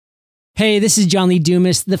Hey, this is John Lee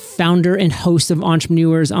Dumas, the founder and host of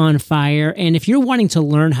Entrepreneurs on Fire. And if you're wanting to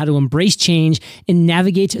learn how to embrace change and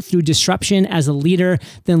navigate through disruption as a leader,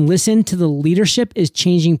 then listen to the Leadership is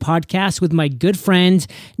Changing podcast with my good friend,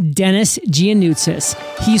 Dennis Giannoutzis.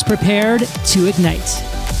 He's prepared to ignite.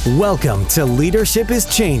 Welcome to Leadership is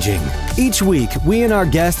Changing. Each week, we and our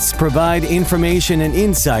guests provide information and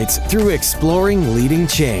insights through exploring leading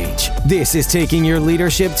change. This is taking your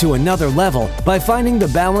leadership to another level by finding the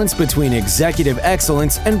balance between executive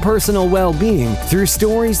excellence and personal well-being through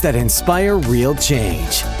stories that inspire real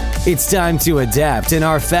change. It's time to adapt in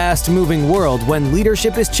our fast-moving world when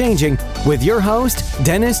leadership is changing with your host,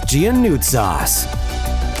 Dennis Giannoutzis.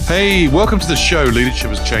 Hey, welcome to the show,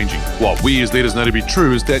 Leadership is Changing. What we as leaders know to be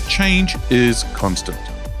true is that change is constant.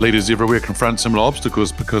 Leaders everywhere confront similar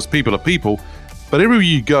obstacles because people are people, but everywhere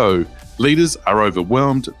you go, leaders are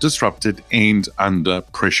overwhelmed, disrupted, and under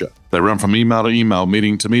pressure. They run from email to email,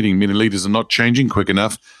 meeting to meeting. Many leaders are not changing quick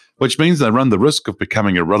enough, which means they run the risk of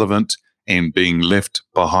becoming irrelevant and being left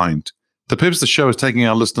behind. The purpose of the show is taking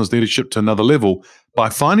our listeners' leadership to another level by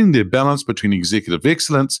finding their balance between executive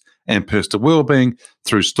excellence and personal well-being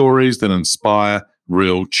through stories that inspire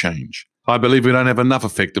real change. I believe we don't have enough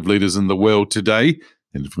effective leaders in the world today,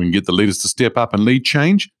 and if we can get the leaders to step up and lead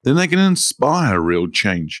change, then they can inspire real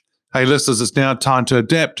change. Hey listeners, it's now time to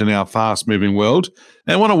adapt in our fast-moving world,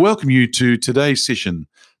 and I want to welcome you to today's session.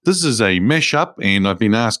 This is a mashup, and I've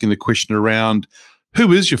been asking the question around,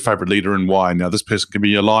 who is your favorite leader and why? Now, this person can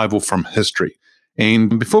be alive or from history.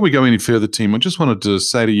 And before we go any further, team, I just wanted to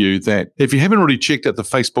say to you that if you haven't already checked out the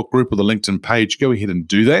Facebook group or the LinkedIn page, go ahead and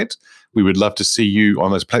do that. We would love to see you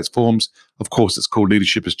on those platforms. Of course, it's called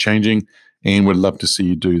Leadership is Changing, and we'd love to see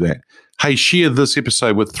you do that. Hey, share this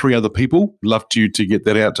episode with 3 other people. Love you to get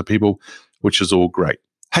that out to people, which is all great.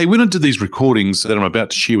 Hey, when I did these recordings that I'm about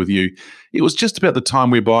to share with you, it was just about the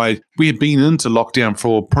time whereby we had been into lockdown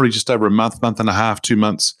for probably just over a month, month and a half, 2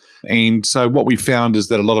 months. And so what we found is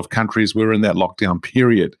that a lot of countries were in that lockdown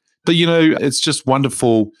period. But, it's just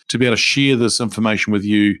wonderful to be able to share this information with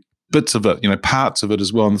you, bits of it, parts of it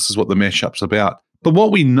as well. And this is what the mashup's about. But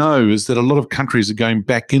what we know is that a lot of countries are going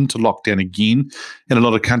back into lockdown again. And a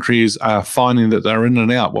lot of countries are finding that they're in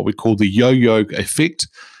and out, what we call the yo-yo effect,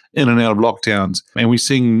 in and out of lockdowns, and we're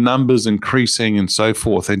seeing numbers increasing and so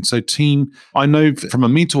forth. And so, team, I know from a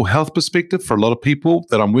mental health perspective, for a lot of people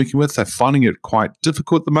that I'm working with, they're finding it quite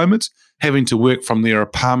difficult at the moment, having to work from their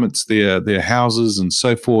apartments, their houses and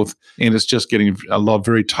so forth, and it's just getting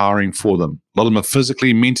very tiring for them. A lot of them are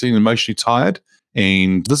physically, mentally, and emotionally tired.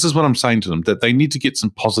 And this is what I'm saying to them, that they need to get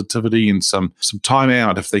some positivity and some time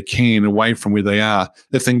out if they can, away from where they are.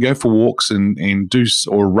 If they can go for walks and do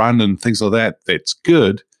or run and things like that, that's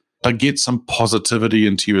good. But get some positivity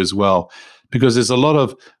into you as well, because there's a lot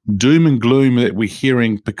of doom and gloom that we're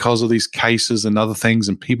hearing because of these cases and other things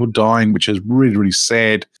and people dying, which is really, really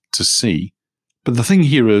sad to see. But the thing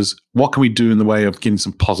here is, what can we do in the way of getting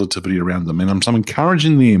some positivity around them? And I'm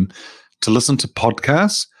encouraging them to listen to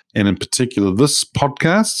podcasts, and in particular this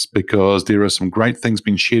podcast, because there are some great things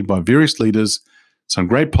being shared by various leaders, some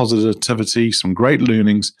great positivity, some great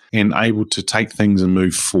learnings, and able to take things and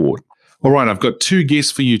move forward. All right, I've got 2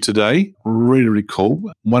 guests for you today. Really, really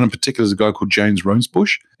cool. One in particular is a guy called James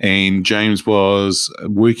Rosebrough, and James was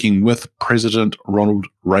working with President Ronald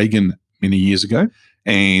Reagan many years ago.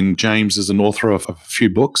 And James is an author of a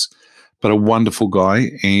few books, but a wonderful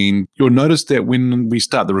guy. And you'll notice that when we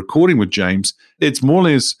start the recording with James, it's more or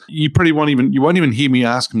less, you won't even hear me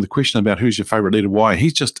ask him the question about who's your favorite leader, why.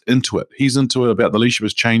 He's just into it. He's into it about the leadership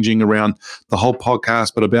is changing around the whole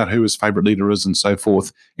podcast, but about who his favorite leader is and so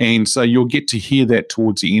forth. And so you'll get to hear that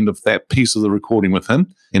towards the end of that piece of the recording with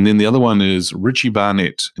him. And then the other one is Richie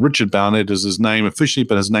Barnett. Richard Barnett is his name officially,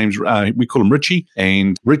 but his name's, we call him Richie.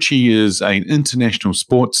 And Richie is an international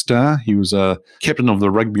sports star. He was a captain of the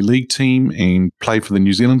rugby league team and played for the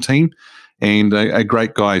New Zealand team. And a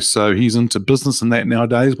great guy. So he's into business and that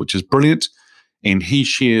nowadays, which is brilliant. And he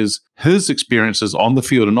shares his experiences on the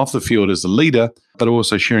field and off the field as a leader, but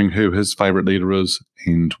also sharing who his favorite leader is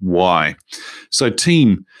and why. So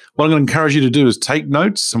team, what I'm going to encourage you to do is take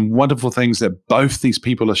notes, some wonderful things that both these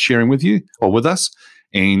people are sharing with you or with us.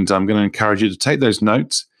 And I'm going to encourage you to take those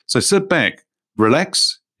notes. So sit back,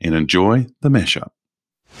 relax, and enjoy the mashup.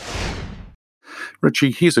 Richie,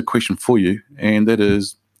 here's a question for you, and that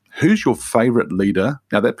is, who's your favorite leader?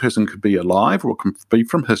 Now, that person could be alive or could be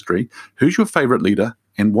from history. Who's your favorite leader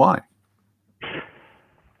and why?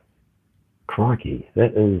 Crikey,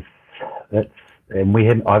 and I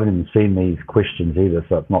haven't even seen these questions either,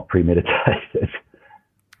 so it's not premeditated.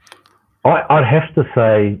 I'd have to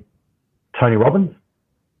say Tony Robbins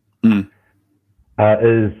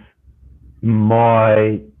is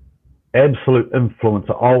my absolute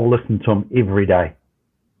influencer. I'll listen to him every day.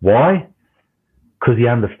 Why? Because he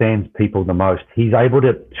understands people the most. He's able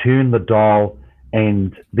to turn the dial,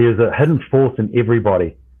 and there's a hidden force in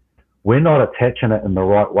everybody. We're not attaching it in the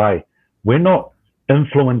right way. We're not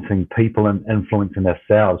influencing people and influencing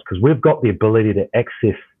ourselves, because we've got the ability to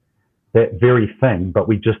access that very thing, but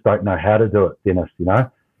we just don't know how to do it, Dennis,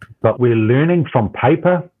 But we're learning from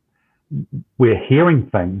paper. We're hearing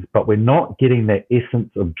things, but we're not getting that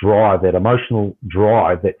essence of drive, that emotional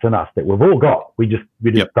drive that's in us that we've all got. We just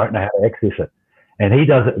don't know how to access it. And he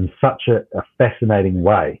does it in such a fascinating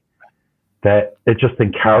way that it just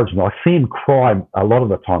encourages me. I see him cry a lot of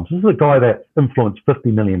the times. This is a guy that influenced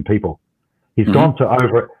 50 million people. He's gone to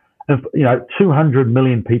over, 200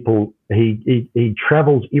 million people. He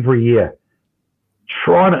travels every year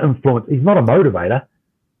trying to influence. He's not a motivator.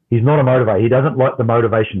 He doesn't like the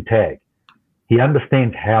motivation tag. He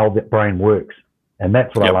understands how that brain works, and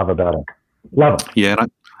that's what I love about him. Love him. Yeah,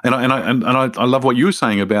 and I love what you were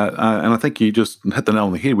saying about, and I think you just hit the nail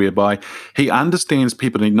on the head, whereby he understands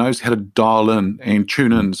people and he knows how to dial in and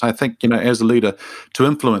tune in. So I think, as a leader, to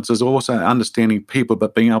influence is also understanding people,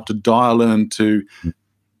 but being able to dial in to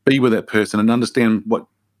be with that person and understand what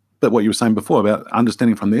you were saying before about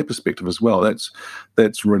understanding from their perspective as well.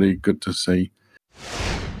 That's really good to see.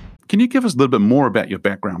 Can you give us a little bit more about your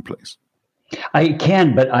background, please? I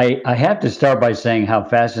can, but I have to start by saying how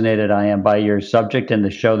fascinated I am by your subject and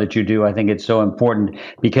the show that you do. I think it's so important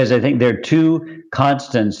because I think there are two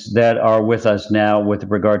constants that are with us now with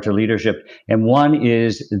regard to leadership. And one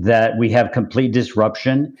is that we have complete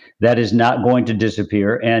disruption that is not going to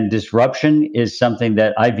disappear. And disruption is something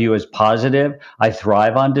that I view as positive. I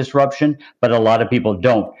thrive on disruption, but a lot of people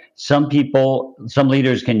don't. Some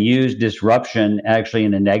leaders can use disruption actually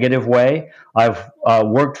in a negative way. I've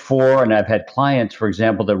worked for and I've had clients, for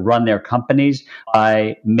example, that run their companies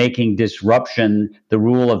by making disruption the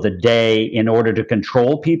rule of the day in order to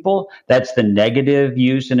control people. That's the negative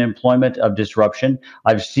use and employment of disruption.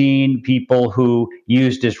 I've seen people who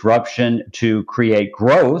use disruption to create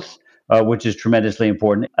growth, which is tremendously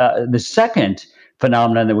important. The second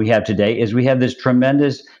phenomenon that we have today is we have this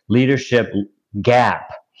tremendous leadership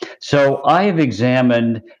gap. So I have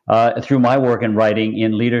examined through my work in writing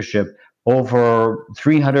in leadership over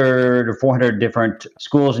 300 or 400 different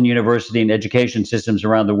schools and university and education systems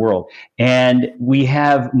around the world. And we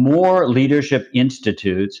have more leadership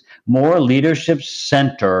institutes, more leadership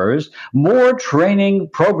centers, more training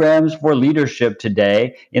programs for leadership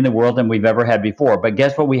today in the world than we've ever had before. But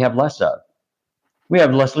guess what we have less of? We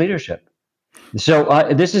have less leadership.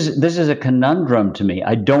 So this is a conundrum to me.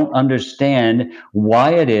 I don't understand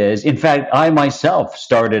why it is. In fact, I myself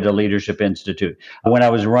started a leadership institute. When I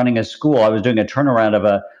was running a school, I was doing a turnaround of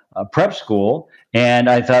a prep school, and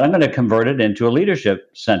I thought I'm going to convert it into a leadership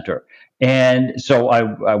center. And so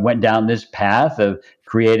I went down this path of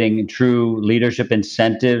creating true leadership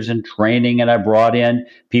incentives and training, and I brought in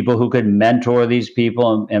people who could mentor these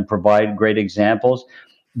people and provide great examples.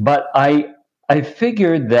 But I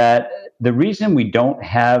figured that the reason we don't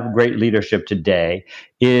have great leadership today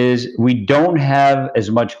is we don't have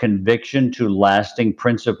as much conviction to lasting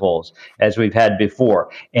principles as we've had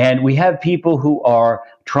before. And we have people who are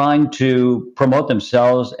trying to promote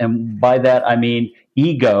themselves. And by that, I mean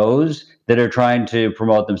egos that are trying to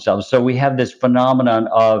promote themselves. So we have this phenomenon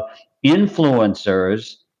of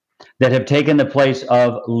influencers that have taken the place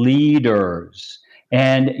of leaders.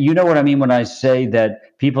 And you know what I mean when I say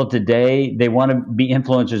that people today, they want to be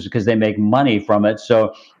influencers because they make money from it.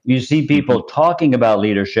 So you see people talking about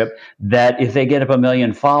leadership that if they get up 1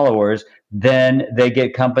 million followers, then they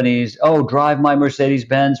get companies, drive my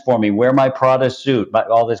Mercedes-Benz for me, wear my Prada suit,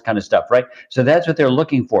 all this kind of stuff, right? So that's what they're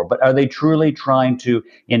looking for. But are they truly trying to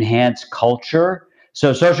enhance culture?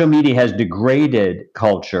 So social media has degraded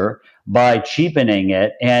culture by cheapening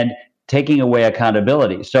it and taking away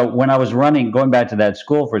accountability. So when I was going back to that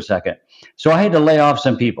school for a second, so I had to lay off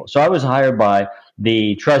some people. So I was hired by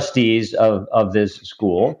the trustees of this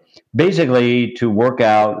school, basically to work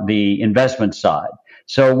out the investment side.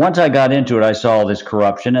 So once I got into it, I saw all this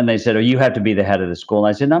corruption, and they said, you have to be the head of the school.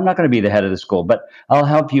 And I said, no, I'm not going to be the head of the school, but I'll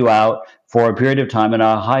help you out for a period of time, and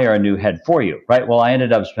I'll hire a new head for you, right? Well, I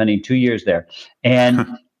ended up spending 2 years there. And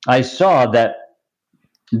I saw that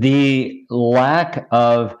the lack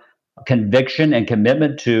of conviction and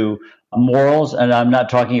commitment to morals, and I'm not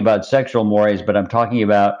talking about sexual mores, but I'm talking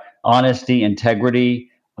about honesty, integrity.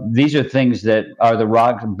 These are things that are the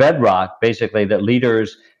bedrock, basically, that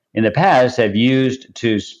leaders in the past have used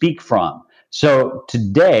to speak from. So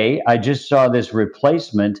today, I just saw this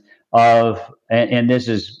replacement of, and this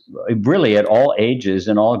is really at all ages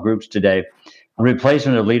and all groups today,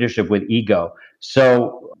 replacement of leadership with ego.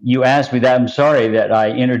 So you asked me that. I'm sorry that I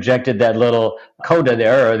interjected that little coda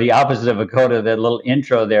there, or the opposite of a coda, that little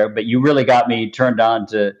intro there, but you really got me turned on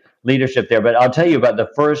to leadership there. But I'll tell you about the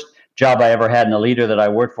first job I ever had and a leader that I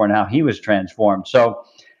worked for and how he was transformed. So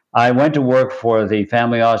I went to work for the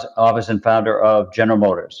family office and founder of General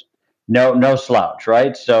Motors. No slouch,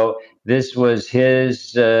 right? So this was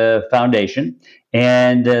his foundation.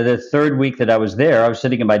 And the third week that I was there, I was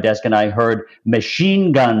sitting at my desk and I heard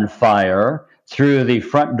machine gun fire through the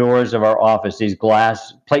front doors of our office, these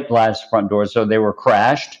plate glass front doors. So they were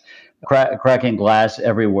crashed, cracking glass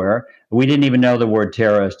everywhere. We didn't even know the word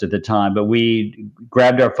terrorist at the time, but we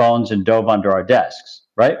grabbed our phones and dove under our desks,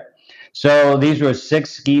 right? So these were 6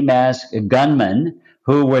 ski mask gunmen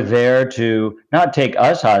who were there to not take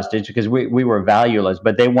us hostage because we were valueless,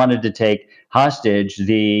 but they wanted to take hostage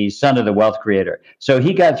the son of the wealth creator. So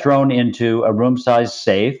he got thrown into a room-sized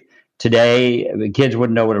safe. Today, kids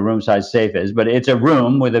wouldn't know what a room-sized safe is, but it's a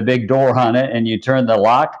room with a big door on it, and you turn the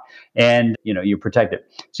lock, and you protect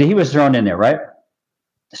it. So he was thrown in there, right?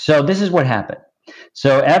 So this is what happened.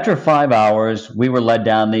 So after 5 hours, we were led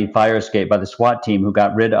down the fire escape by the SWAT team who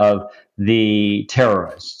got rid of the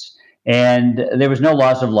terrorists. And there was no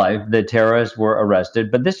loss of life. The terrorists were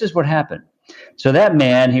arrested. But this is what happened. So that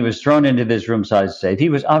man, he was thrown into this room-sized safe. He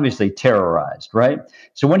was obviously terrorized, right?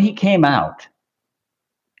 So when he came out,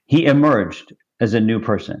 he emerged as a new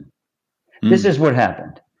person. This is what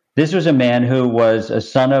happened. This was a man who was a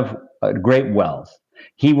son of great wealth.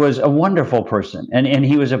 He was a wonderful person, and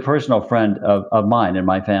he was a personal friend of mine and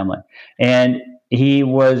my family. And he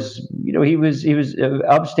was, he was an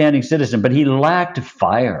upstanding citizen, but he lacked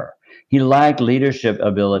fire. He lacked leadership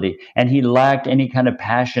ability, and he lacked any kind of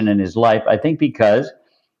passion in his life, I think because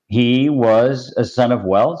he was a son of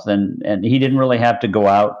wealth, and he didn't really have to go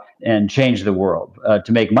out and change the world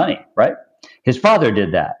to make money, right? His father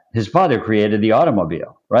did that. His father created the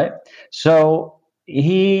automobile, right? So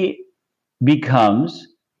he becomes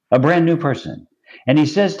a brand new person. And he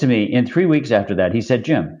says to me in 3 weeks after that, he said,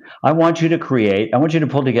 Jim, I want you to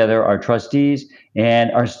pull together our trustees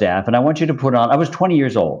and our staff, and I want you to put on, I was 20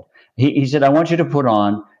 years old. He said, I want you to put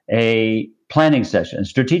on a planning session, a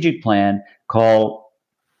strategic plan called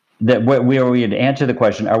that where we would answer the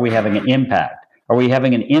question, are we having an impact? Are we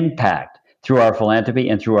having an impact through our philanthropy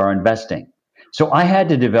and through our investing? So I had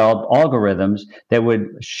to develop algorithms that would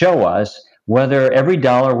show us whether every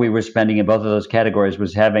dollar we were spending in both of those categories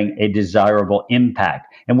was having a desirable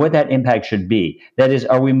impact and what that impact should be. That is,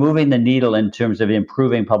 are we moving the needle in terms of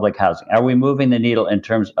improving public housing? Are we moving the needle in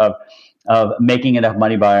terms of making enough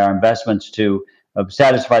money by our investments to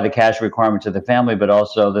satisfy the cash requirements of the family, but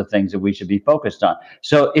also the things that we should be focused on?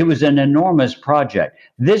 So it was an enormous project.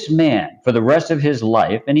 This man, for the rest of his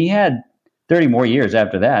life, and he had 30 more years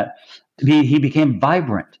after that, he became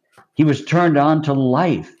vibrant. He was turned on to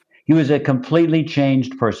life. He was a completely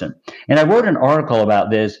changed person. And I wrote an article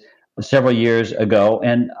about this several years ago,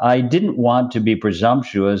 and I didn't want to be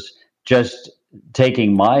presumptuous just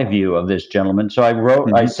taking my view of this gentleman. So I wrote,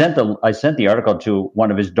 I sent the article to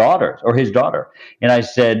one of his daughters, or his daughter, and I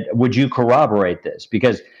said, would you corroborate this?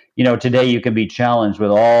 Because today you can be challenged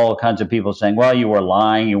with all kinds of people saying, well, you were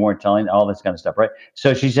lying, you weren't telling, all this kind of stuff, right?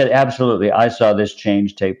 So she said, absolutely, I saw this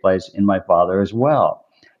change take place in my father as well.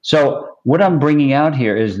 So what I'm bringing out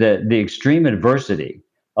here is that the extreme adversity,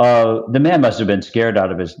 the man must have been scared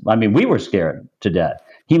out of we were scared to death.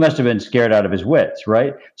 He must have been scared out of his wits,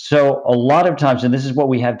 right? So a lot of times, and this is what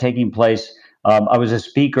we have taking place, I was a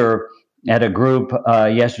speaker at a group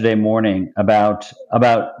yesterday morning about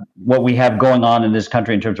what we have going on in this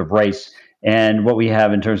country in terms of race and what we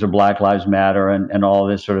have in terms of Black Lives Matter and all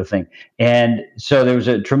this sort of thing. And so there was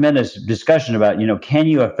a tremendous discussion about, can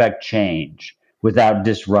you affect change without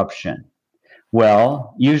disruption?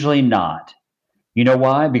 Well, usually not. You know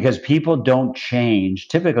why? Because people don't change.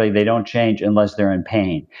 Typically, they don't change unless they're in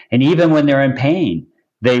pain. And even when they're in pain,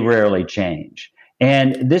 they rarely change.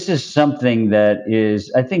 And this is something that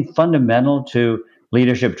is, I think, fundamental to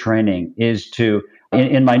leadership training is to,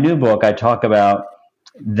 in my new book, I talk about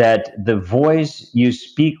that the voice you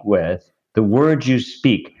speak with, the words you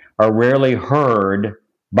speak, are rarely heard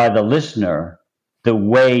by the listener the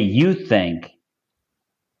way you think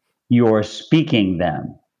you're speaking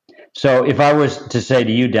them. So if I was to say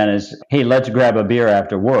to you, Dennis, hey, let's grab a beer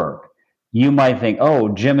after work, you might think, oh,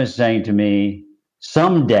 Jim is saying to me,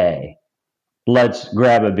 someday, let's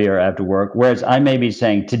grab a beer after work. Whereas I may be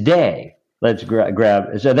saying, today, let's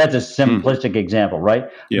grab. So that's a simplistic example, right?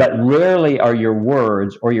 Yeah. But rarely are your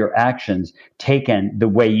words or your actions taken the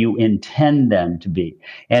way you intend them to be.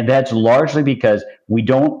 And that's largely because we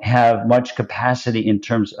don't have much capacity in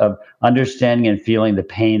terms of understanding and feeling the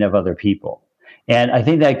pain of other people. And I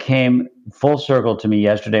think that came full circle to me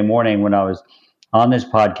yesterday morning when I was on this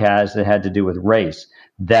podcast that had to do with race,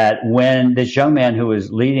 that when this young man who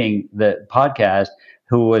was leading the podcast,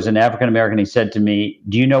 who was an African-American, he said to me,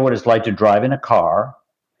 do you know what it's like to drive in a car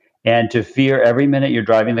and to fear every minute you're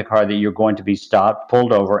driving the car that you're going to be stopped,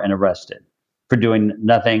 pulled over, and arrested for doing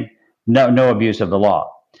nothing, no abuse of the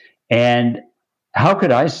law? And how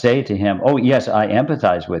could I say to him, oh, yes, I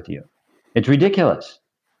empathize with you? It's ridiculous.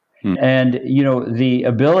 And, the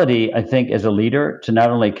ability, I think, as a leader to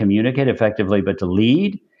not only communicate effectively, but to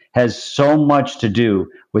lead has so much to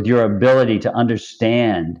do with your ability to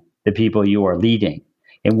understand the people you are leading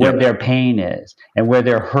and what their pain is and where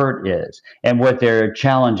their hurt is and what their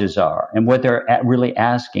challenges are and what they're really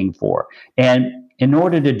asking for. And in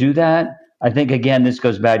order to do that, I think, again, this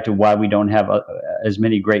goes back to why we don't have as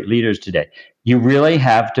many great leaders today. You really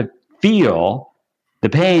have to feel the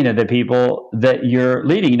pain of the people that you're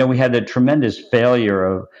leading. We had the tremendous failure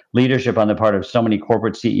of leadership on the part of so many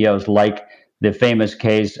corporate CEOs, like the famous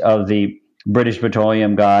case of the British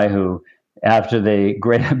Petroleum guy who, after the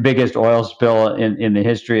biggest oil spill in the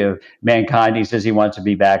history of mankind, he says he wants to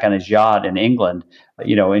be back on his yacht in England,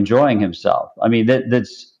 enjoying himself. I mean,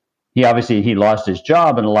 he lost his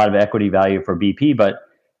job and a lot of equity value for BP, but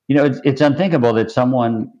it's unthinkable that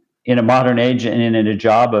someone in a modern age and in a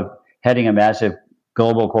job of heading a massive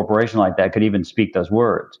global corporation like that could even speak those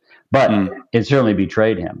words. But it certainly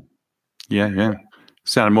betrayed him. Yeah.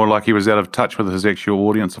 Sounded more like he was out of touch with his actual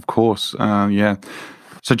audience, of course.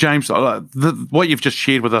 So, James, what you've just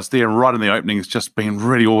shared with us there right in the opening has just been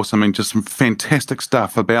really awesome, and just some fantastic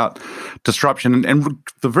stuff about disruption. And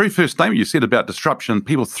the very first statement you said about disruption,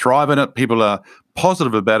 people thrive in it, people are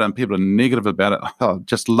positive about it, and people are negative about it. I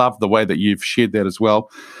just love the way that you've shared that as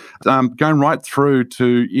well. Going right through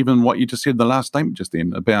to even what you just said in the last statement just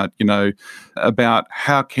then about, about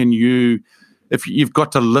how can you, if you've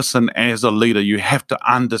got to listen as a leader, you have to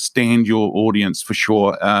understand your audience for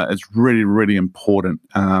sure. It's really, really important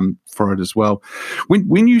for it as well.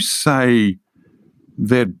 When you say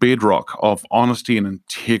that bedrock of honesty and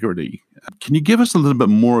integrity, can you give us a little bit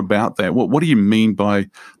more about that? What do you mean by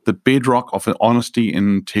the bedrock of honesty and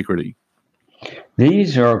integrity?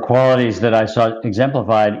 These are qualities that I saw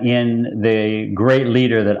exemplified in the great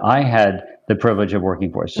leader that I had the privilege of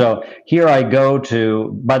working for. So here I go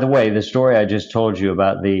to, by the way, the story I just told you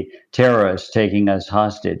about the terrorists taking us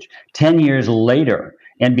hostage, 10 years later,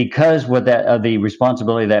 and because what the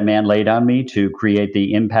responsibility that man laid on me to create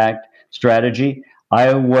the impact strategy,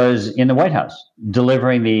 I was in the White House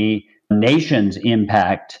delivering the nation's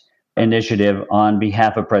impact initiative on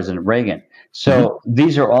behalf of President Reagan. So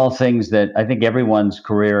these are all things that I think everyone's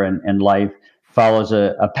career and life follows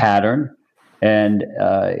a pattern. And,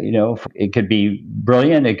 it could be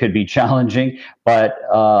brilliant, it could be challenging, but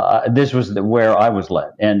this was where I was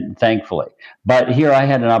led, and thankfully. But here I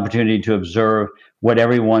had an opportunity to observe what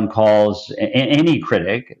everyone calls, any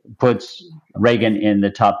critic puts Reagan in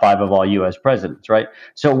the top 5 of all U.S. presidents, right?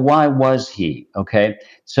 So why was he? Okay.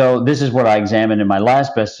 So this is what I examined in my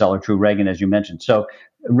last bestseller, True Reagan, as you mentioned. So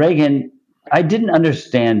Reagan, I didn't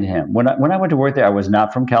understand him. When I went to work there, I was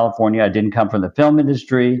not from California. I didn't come from the film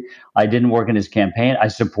industry. I didn't work in his campaign. I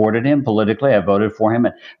supported him politically. I voted for him.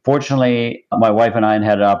 And fortunately, my wife and I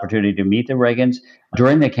had an opportunity to meet the Reagans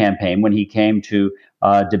during the campaign when he came to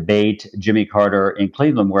debate Jimmy Carter in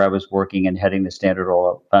Cleveland, where I was working and heading the Standard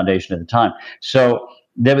Oil Foundation at the time. So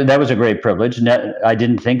that was a great privilege. I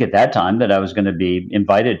didn't think at that time that I was going to be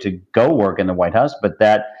invited to go work in the White House, but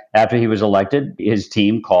that after he was elected, his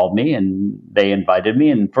team called me and they invited me.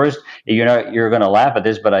 And first, you're going to laugh at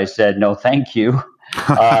this, but I said, no, thank you.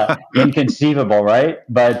 Inconceivable, right?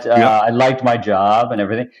 But I liked my job and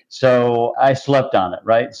everything. So I slept on it,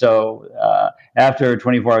 right? So after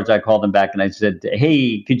 24 hours, I called them back and I said,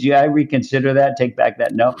 hey, I reconsider that, take back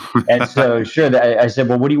that no? And so sure, I said,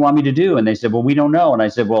 well, what do you want me to do? And they said, well, we don't know. And I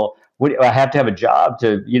said, well, I have to have a job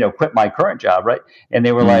to, quit my current job, right? And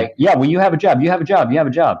they were like, yeah, well, you have a job.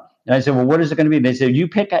 And I said, well, what is it going to be? And they said, you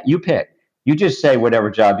pick. You just say whatever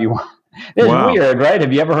job you want. It's weird, right?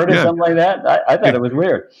 Have you ever heard of something like that? I thought it was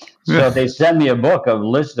weird. So they sent me a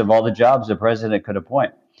list of all the jobs the president could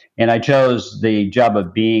appoint. And I chose the job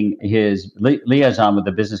of being his liaison with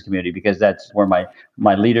the business community because that's where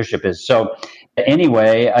my leadership is. So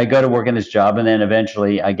anyway, I go to work in this job, and then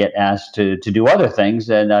eventually I get asked to do other things,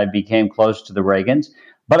 and I became close to the Reagans.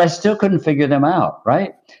 but I still couldn't figure them out,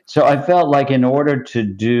 right? So I felt like in order to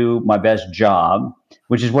do my best job,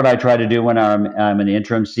 which is what I try to do when I'm an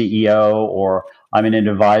interim CEO or I'm in an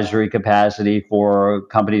advisory capacity for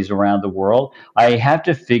companies around the world, I have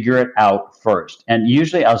to figure it out first. And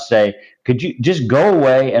usually I'll say, could you just go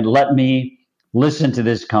away and let me listen to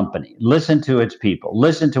this company, listen to its people,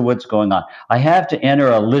 listen to what's going on. I have to enter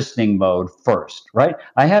a listening mode first, right?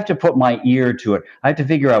 I have to put my ear to it. I have to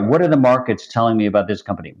figure out, what are the markets telling me about this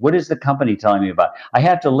company? What is the company telling me about? I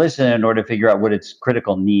have to listen in order to figure out what its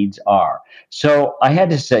critical needs are. So I had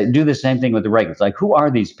to do the same thing with the Reagans. Like, who are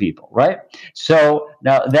these people, right? So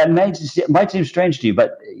now that might seem strange to you,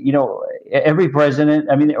 but every president,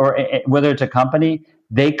 or whether it's a company,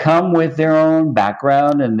 they come with their own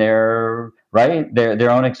background and their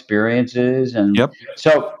own experiences. And Yep.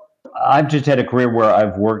 So I've just had a career where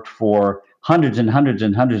I've worked for hundreds and hundreds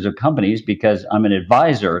and hundreds of companies because I'm an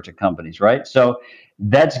advisor to companies, right? So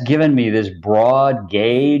that's given me this broad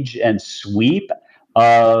gauge and sweep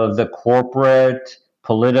of the corporate,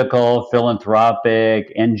 political,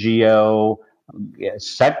 philanthropic, NGO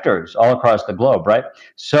sectors all across the globe, right?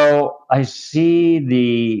 So I see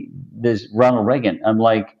this Ronald Reagan. I'm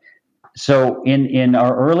like, so in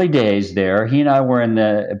our early days there, he and I were in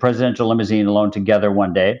the presidential limousine alone together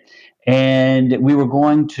one day, and he was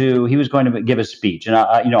going to give a speech, and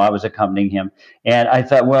I was accompanying him, and I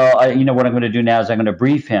thought, well, what I'm going to do now is I'm going to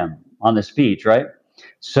brief him on the speech, right?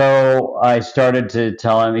 So I started to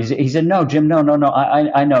tell him. He said, "No, Jim, no.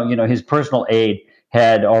 I know. His personal aide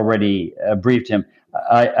had already briefed him."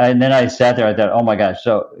 And then I sat there. I thought, "Oh my gosh!"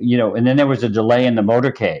 So and then there was a delay in the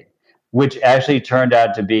motorcade, which actually turned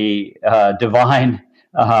out to be divine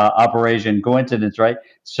operation coincidence, right?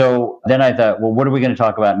 So then I thought, well, what are we going to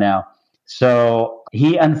talk about now? So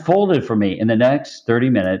he unfolded for me in the next 30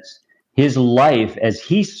 minutes his life as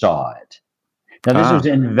he saw it. Now, this was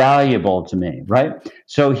invaluable to me, right?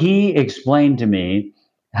 So he explained to me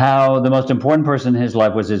how the most important person in his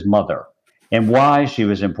life was his mother, and why she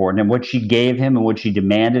was important, and what she gave him and what she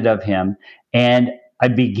demanded of him. And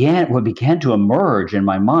what began to emerge in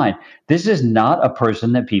my mind, this is not a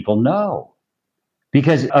person that people know.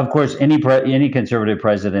 Because, of course, any conservative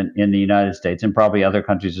president in the United States, and probably other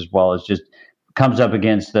countries as well, is just comes up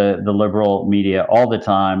against the liberal media all the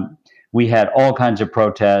time. We had all kinds of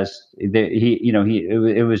protests.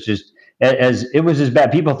 It was just as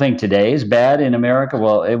bad. People think today is bad in America.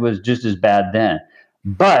 Well, it was just as bad then.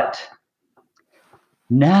 But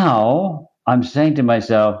now I'm saying to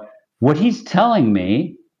myself, what he's telling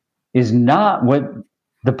me is not what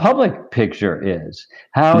the public picture is.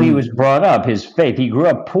 How he was brought up, his faith. He grew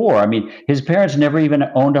up poor. His parents never even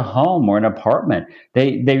owned a home or an apartment.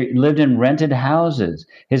 They lived in rented houses.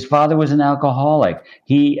 His father was an alcoholic.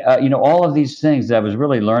 He, all of these things that I was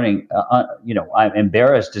really learning. I'm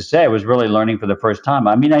embarrassed to say I was really learning for the first time.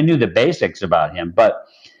 I knew the basics about him, but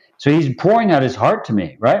so he's pouring out his heart to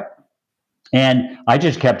me, right? And I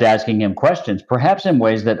just kept asking him questions, perhaps in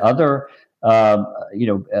ways that other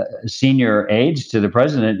senior aides to the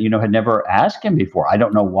president, had never asked him before. I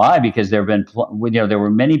don't know why, because there were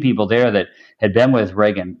many people there that had been with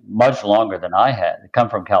Reagan much longer than I had, come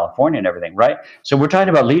from California and everything, right? So we're talking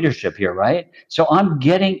about leadership here, right? So I'm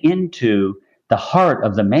getting into the heart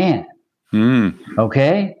of the man.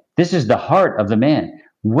 Okay? This is the heart of the man.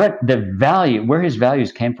 Where his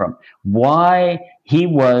values came from, why he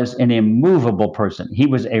was an immovable person. He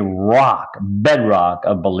was a bedrock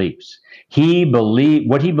of beliefs. He believed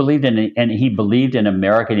what he believed in, and he believed in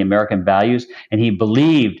American values, and he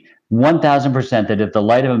believed 1,000% that if the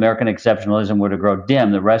light of American exceptionalism were to grow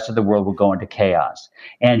dim, the rest of the world would go into chaos.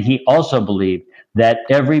 And he also believed that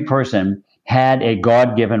every person had a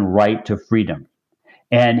God-given right to freedom.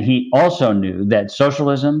 And he also knew that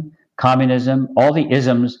socialism, communism, all the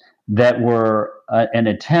isms that were an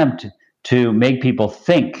attempt to make people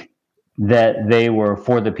think that they were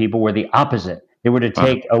for the people were the opposite. They were to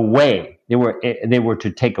take away. They were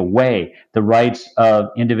to take away the rights of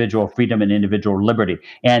individual freedom and individual liberty.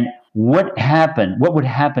 And what would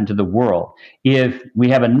happen to the world if we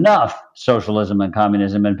have enough socialism and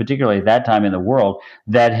communism, and particularly at that time in the world,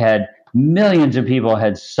 that had millions of people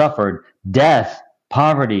had suffered death,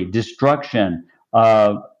 poverty, destruction,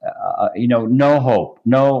 no hope,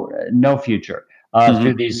 no future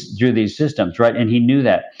through these systems, right? And he knew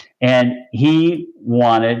that, and he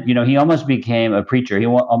wanted, he almost became a preacher. He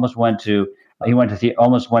almost went to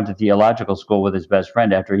theological school with his best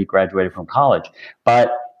friend after he graduated from college.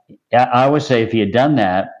 But I would say if he had done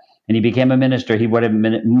that and he became a minister, he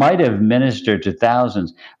might have ministered to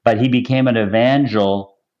thousands, but he became an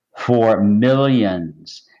evangel for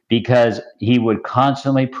millions, because he would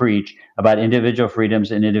constantly preach about individual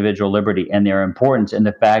freedoms and individual liberty and their importance, and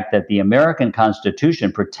the fact that the American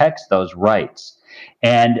Constitution protects those rights,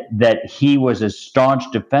 and that he was a staunch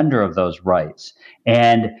defender of those rights,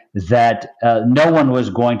 and that no one was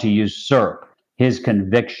going to usurp his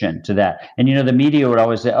conviction to that. And, the media would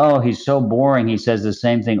always say, oh, he's so boring. He says the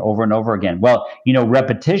same thing over and over again. Well,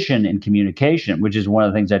 repetition in communication, which is one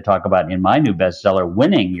of the things I talk about in my new bestseller,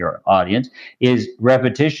 Winning Your Audience, is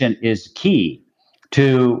repetition is key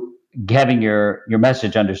to having your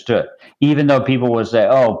message understood. Even though people will say,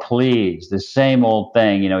 oh, please, the same old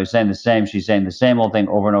thing, he's saying the same, she's saying the same old thing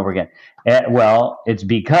over and over again. Well, it's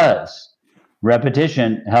because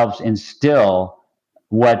repetition helps instill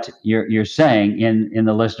what you're saying in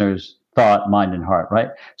the listener's thought, mind, and heart, right?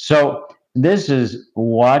 So this is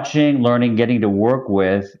watching, learning, getting to work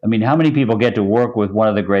with. I mean, how many people get to work with one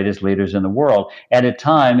of the greatest leaders in the world at a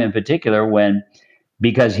time in particular when,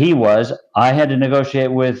 because I had to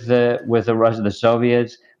negotiate with the Russians, the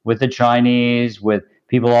Soviets, with the Chinese, with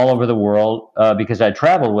people all over the world, because I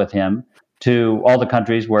traveled with him to all the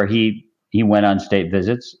countries where he went on state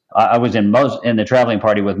visits. I was in the traveling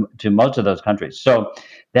party to most of those countries. So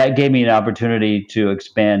that gave me an opportunity to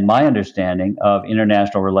expand my understanding of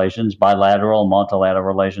international relations, bilateral, multilateral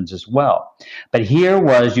relations as well. But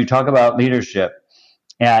you talk about leadership.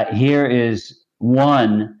 Here is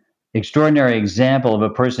one extraordinary example of a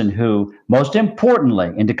person who, most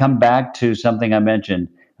importantly, and to come back to something I mentioned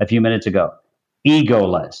a few minutes ago,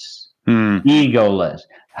 egoless. Egoless.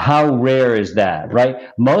 How rare is that, right?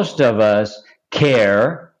 Most of us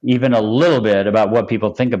care even a little bit about what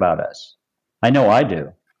people think about us. I know I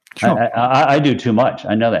do. Sure. I do too much.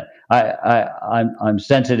 I know that. I'm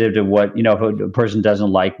sensitive to what, if a person doesn't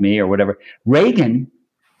like me or whatever. Reagan,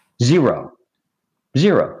 zero.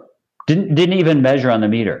 Didn't even measure on the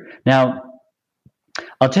meter. Now,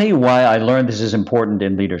 I'll tell you why I learned this is important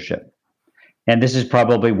in leadership. And this is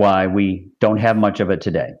probably why we don't have much of it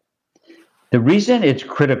today. The reason it's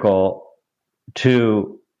critical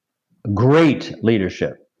to great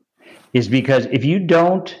leadership is because if you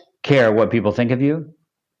don't care what people think of you,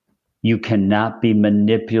 you cannot be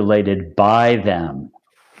manipulated by them.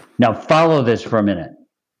 Now, follow this for a minute.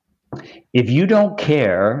 If you don't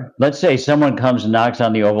care, let's say someone comes and knocks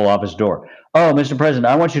on the Oval Office door. Oh, Mr. President,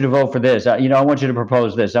 I want you to vote for this. I want you to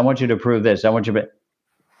propose this. I want you to approve this. I want you to...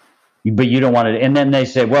 But you don't want it. And then they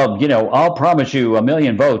say, well, I'll promise you 1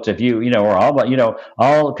 million votes if you, or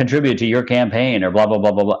I'll contribute to your campaign or blah, blah,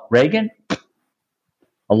 blah, blah, blah. Reagan,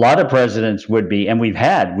 a lot of presidents would be, and we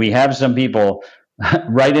have some people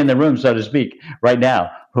right in the room, so to speak, right now,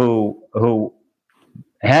 who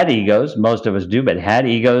had egos. Most of us do, but had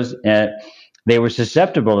egos, and they were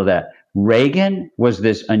susceptible to that. Reagan was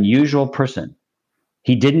this unusual person.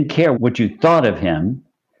 He didn't care what you thought of him.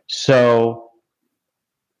 So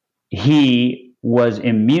he was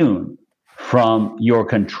immune from your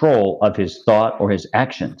control of his thought or his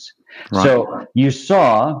actions. Right. So you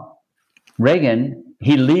saw Reagan,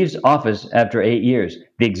 he leaves office after 8 years,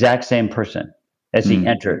 the exact same person as he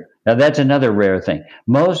entered. Now that's another rare thing.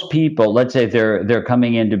 Most people, let's say they're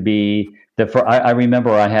coming in to be I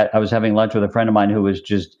remember I was having lunch with a friend of mine who was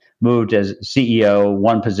just moved as CEO,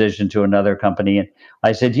 one position to another company. And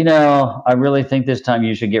I said, I really think this time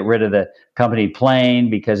you should get rid of the company plane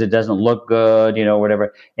because it doesn't look good,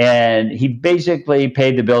 whatever. And he basically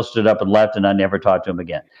paid the bill, stood up and left, and I never talked to him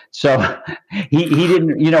again. So he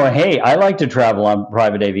didn't, hey, I like to travel on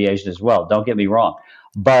private aviation as well. Don't get me wrong.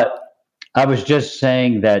 But I was just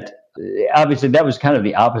saying that obviously that was kind of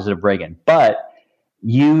the opposite of Reagan. But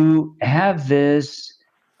you have this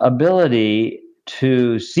ability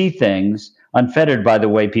to see things unfettered by the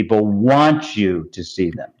way people want you to see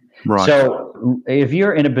them. Right. So if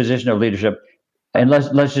you're in a position of leadership, and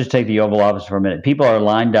let's just take the Oval Office for a minute. People are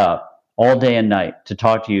lined up all day and night to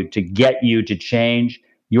talk to you, to get you to change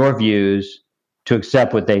your views, to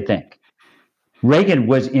accept what they think. Reagan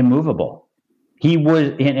was immovable. He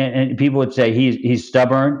was, and people would say he's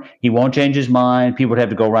stubborn. He won't change his mind. People would have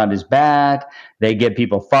to go around his back. They get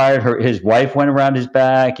people fired. His wife went around his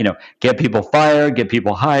back. Get people fired, get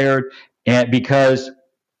people hired, and because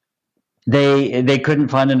they couldn't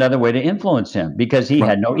find another way to influence him because he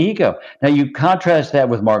had no ego. Now you contrast that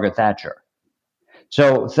with Margaret Thatcher.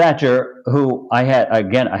 So Thatcher, who I had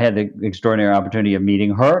the extraordinary opportunity of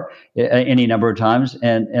meeting her any number of times.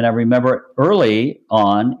 And I remember early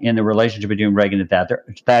on in the relationship between Reagan and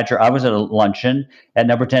Thatcher, I was at a luncheon at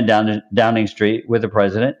number 10 Downing Street with the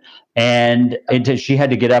president. And she had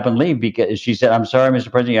to get up and leave because she said, I'm sorry, Mr.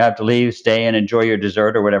 President, you have to leave, stay and enjoy your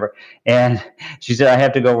dessert or whatever. And she said, I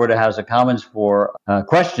have to go over to House of Commons for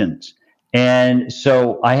questions. And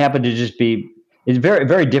so I happened to just be. It's very,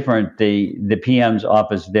 very different, the PM's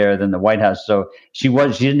office there than the White House. So she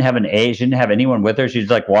didn't have an aide, she didn't have anyone with her. She's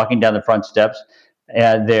like walking down the front steps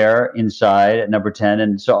there inside at number 10.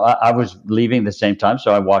 And so I was leaving the same time.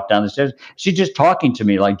 So I walked down the stairs. She's just talking to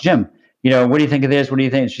me like, Jim, what do you think of this? What do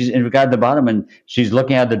you think? She's in regard to the bottom, and she's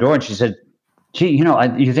looking out the door, and she said, gee,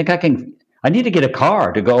 you think I need to get a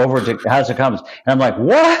car to go over to House of Commons. And I'm like,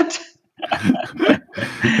 what?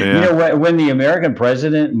 Yeah. When the American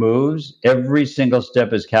president moves, every single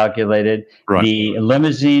step is calculated. Right. The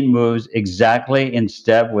limousine moves exactly in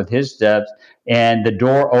step with his steps, and the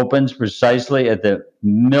door opens precisely at the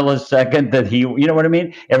millisecond that you know what I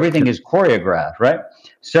mean? Everything is choreographed, right?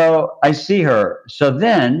 So I see her. So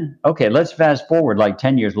then, okay, let's fast forward like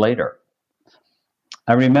 10 years later.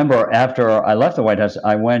 I remember after I left the White House,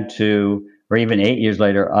 I went to, or even 8 years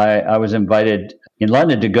later, I was invited in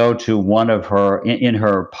London to go to one of her, in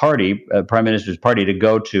her party, Prime Minister's party, to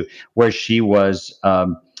go to where she was,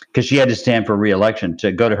 because she had to stand for re-election,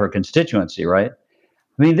 to go to her constituency, right?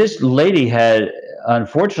 I mean, this lady had,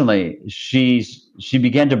 unfortunately, she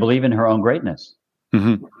began to believe in her own greatness.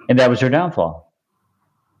 Mm-hmm. And that was her downfall.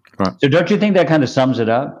 Right. So don't you think that kind of sums it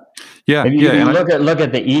up? Yeah. If you look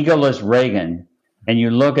at the egoless Reagan, and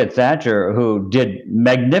you look at Thatcher, who did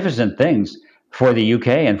magnificent things for the UK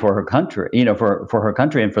and for her country, for her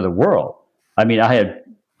country and for the world. I mean, I had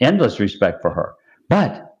endless respect for her,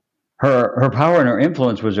 but her power and her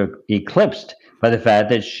influence was eclipsed by the fact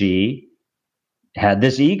that she had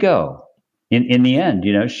this ego. In the end,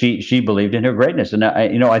 she believed in her greatness, and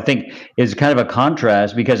I think it's kind of a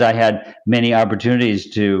contrast, because I had many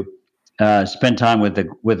opportunities to spend time with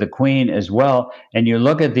the Queen as well, and you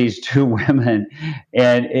look at these two women,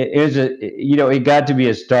 and it got to be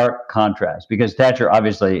a stark contrast, because Thatcher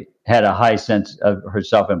obviously had a high sense of her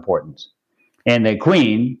self-importance, and the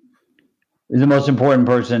Queen is the most important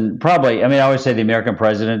person, probably. I mean, I always say the American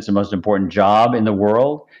president's the most important job in the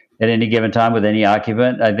world at any given time with any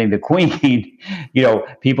occupant. I think the Queen,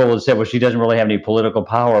 people will say, well, she doesn't really have any political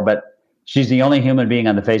power, but she's the only human being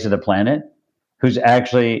on the face of the planet who's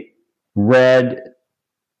actually read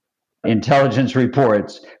intelligence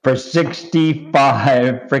reports for 65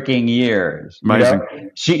 freaking years.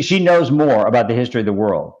 Amazing. She knows more about the history of the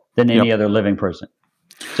world than any other living person.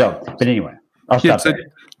 So, but anyway, I'll stop there.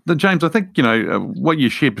 James, I think, what you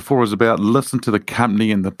shared before was about listen to the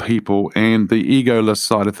company and the people and the egoless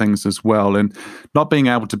side of things as well, and not being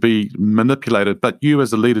able to be manipulated, but you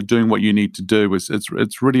as a leader doing what you need to do.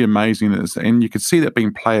 It's really amazing. And you can see that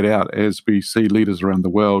being played out as we see leaders around the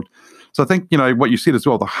world. So I think, what you said as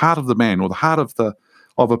well, the heart of the man, or the heart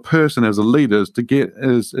of a person as a leader is to get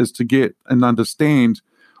and understand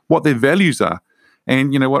what their values are.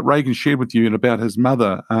 And, what Reagan shared with you and about his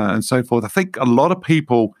mother and so forth, I think a lot of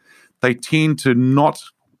people, they tend to not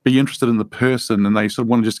be interested in the person, and they sort of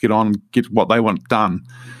want to just get on and get what they want done.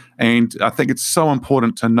 And I think it's so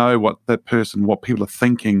important to know what people are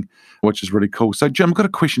thinking, which is really cool. So, Jim, I've got a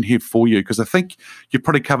question here for you, because I think you've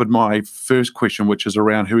probably covered my first question, which is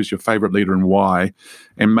around who is your favorite leader and why.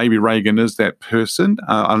 And maybe Reagan is that person,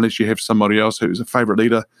 unless you have somebody else who's a favorite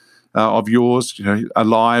leader of yours,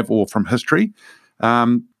 alive or from history.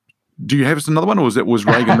 Do you have us another one, or was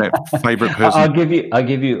Reagan that favorite person? I'll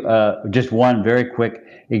give you just one very quick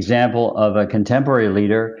example of a contemporary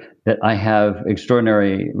leader that I have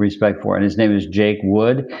extraordinary respect for, and his name is Jake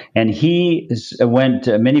Wood. And he went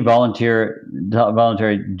many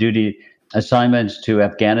voluntary duty assignments to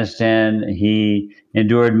Afghanistan. He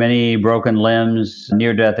endured many broken limbs,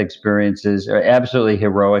 near-death experiences. An absolutely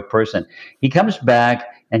heroic person. He comes back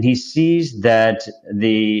and he sees that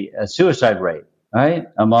the suicide rate, right,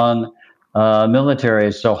 among military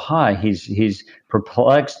is so high. He's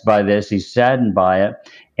perplexed by this. He's saddened by it,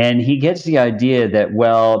 and he gets the idea that,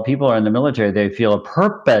 well, people are in the military, they feel a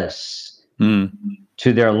purpose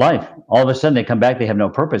to their life. All of a sudden, they come back, they have no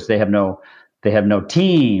purpose. They have no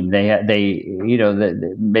team.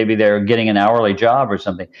 Maybe they're getting an hourly job or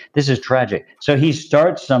something. This is tragic. So he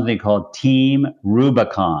starts something called Team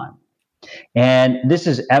Rubicon. And this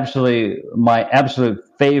is absolutely my absolute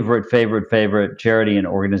favorite charity and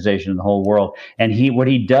organization in the whole world. And what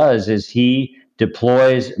he does is he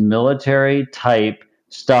deploys military type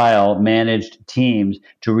style managed teams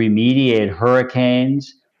to remediate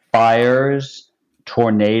hurricanes, fires,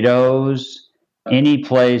 tornadoes, any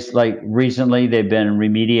place. Like recently, they've been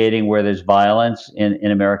remediating where there's violence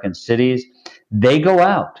in American cities. They go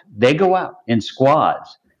out in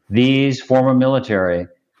squads, these former military,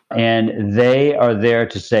 and they are there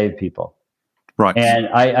to save people. Right. And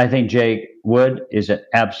I think Jake Wood is an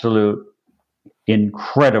absolute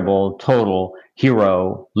incredible, total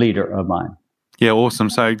hero leader of mine. Yeah, awesome.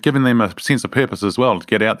 So giving them a sense of purpose as well to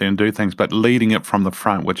get out there and do things, but leading it from the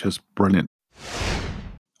front, which is brilliant.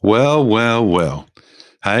 Well.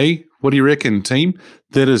 Hey, what do you reckon, team?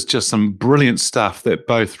 That is just some brilliant stuff that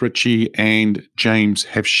both Richie and James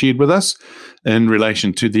have shared with us in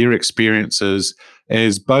relation to their experiences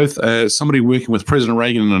as both somebody working with President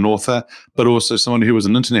Reagan and an author, but also someone who was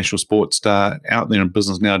an international sports star out there in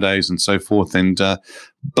business nowadays and so forth. And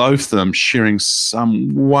both of them sharing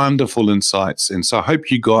some wonderful insights. And so I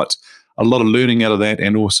hope you got a lot of learning out of that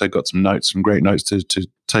and also got some great notes to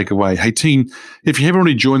take away. Hey, team, if you haven't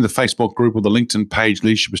already joined the Facebook group or the LinkedIn page,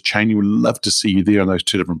 Leadership is Changing, we'd love to see you there on those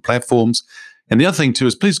two different platforms. And the other thing, too,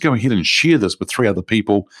 is please go ahead and share this with 3 other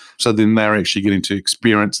people so then they're actually getting to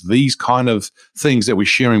experience these kind of things that we're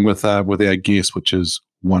sharing with our guests, which is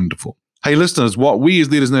wonderful. Hey, listeners, what we as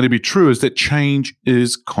leaders know to be true is that change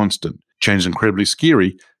is constant. Change is incredibly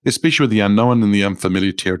scary, especially with the unknown and the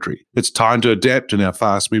unfamiliar territory. It's time to adapt in our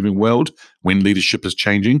fast-moving world when leadership is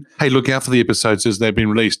changing. Hey, look out for the episodes as they've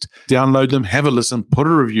been released. Download them, have a listen, put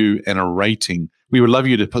a review and a rating. We would love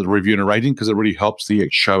you to put a review and a rating because it really helps the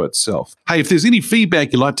show itself. Hey, if there's any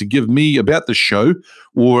feedback you'd like to give me about the show,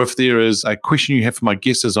 or if there is a question you have for my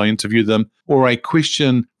guests as I interview them, or a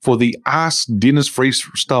question for the Ask Dennis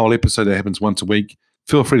Freestyle episode that happens once a week,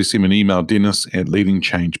 feel free to send me an email,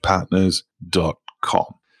 dennis@leadingchangepartners.com.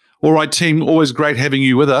 All right, team, always great having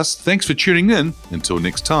you with us. Thanks for tuning in. Until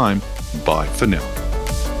next time, bye for now.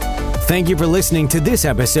 Thank you for listening to this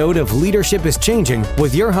episode of Leadership is Changing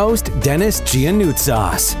with your host, Dennis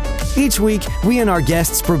Giannoutsas. Each week, we and our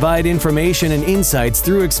guests provide information and insights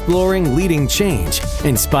through exploring leading change,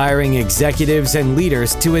 inspiring executives and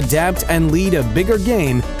leaders to adapt and lead a bigger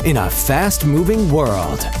game in a fast-moving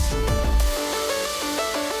world.